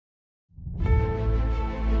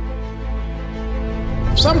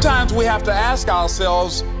Sometimes we have to ask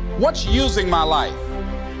ourselves, what's using my life?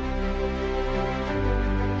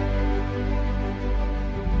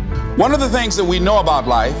 One of the things that we know about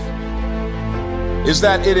life is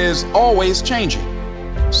that it is always changing.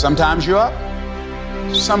 Sometimes you're up,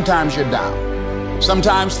 sometimes you're down.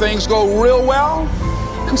 Sometimes things go real well,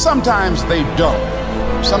 and sometimes they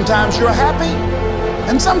don't. Sometimes you're happy,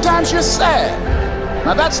 and sometimes you're sad.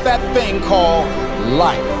 Now that's that thing called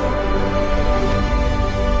life.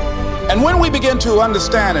 And when we begin to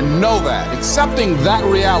understand and know that, accepting that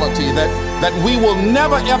reality that we will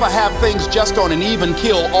never ever have things just on an even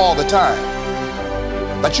keel all the time,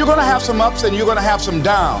 that you're going to have some ups and you're going to have some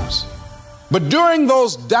downs. But during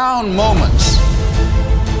those down moments,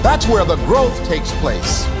 that's where the growth takes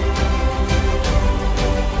place.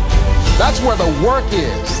 That's where the work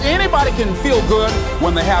is. Anybody can feel good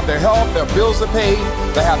when they have their health, their bills are paid,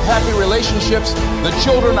 they have happy relationships, the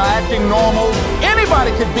children are acting normal.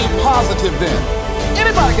 Anybody can be positive then.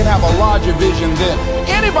 Anybody can have a larger vision then.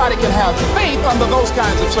 Anybody can have faith under those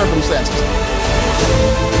kinds of circumstances.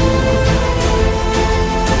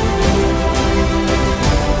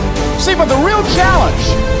 See, but the real challenge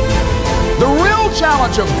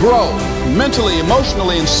of growth, mentally,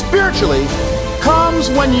 emotionally, and spiritually, comes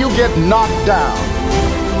when you get knocked down.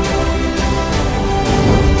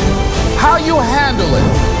 How you handle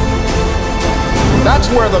it, that's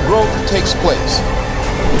where the growth takes place.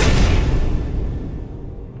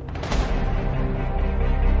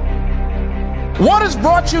 What has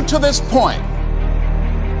brought you to this point?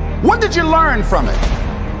 What did you learn from it?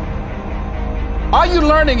 Are you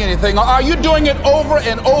learning anything, or are you doing it over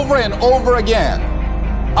and over and over again?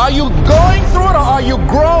 Are you going through it, or are you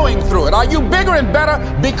growing through it? Are you bigger and better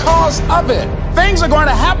because of it? Things are going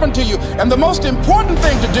to happen to you, and the most important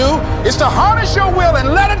thing to do is to harness your will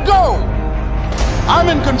and let it go. I'm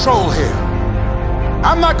in control here.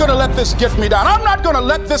 I'm not going to let this get me down. I'm not going to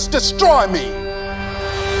let this destroy me.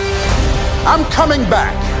 I'm coming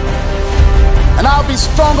back, and I'll be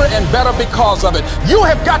stronger and better because of it. You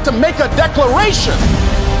have got to make a declaration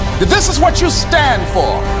that this is what you stand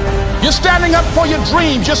for. You're standing up for your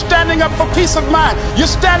dreams. You're standing up for peace of mind. You're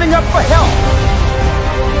standing up for health.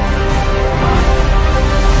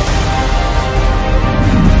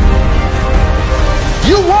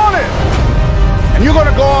 You want it, and you're going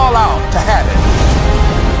to go all out to have it.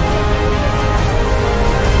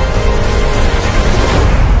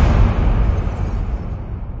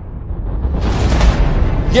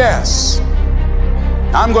 Yes,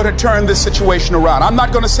 I'm going to turn this situation around. I'm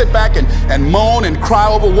not going to sit back and moan and cry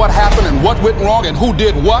over what happened and what went wrong and who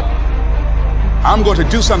did what. I'm going to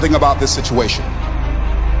do something about this situation.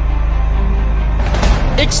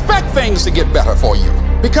 Expect things to get better for you,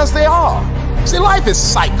 because they are. See, life is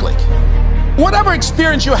cyclic. Whatever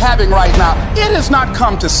experience you're having right now, it has not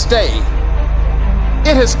come to stay.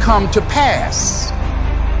 It has come to pass.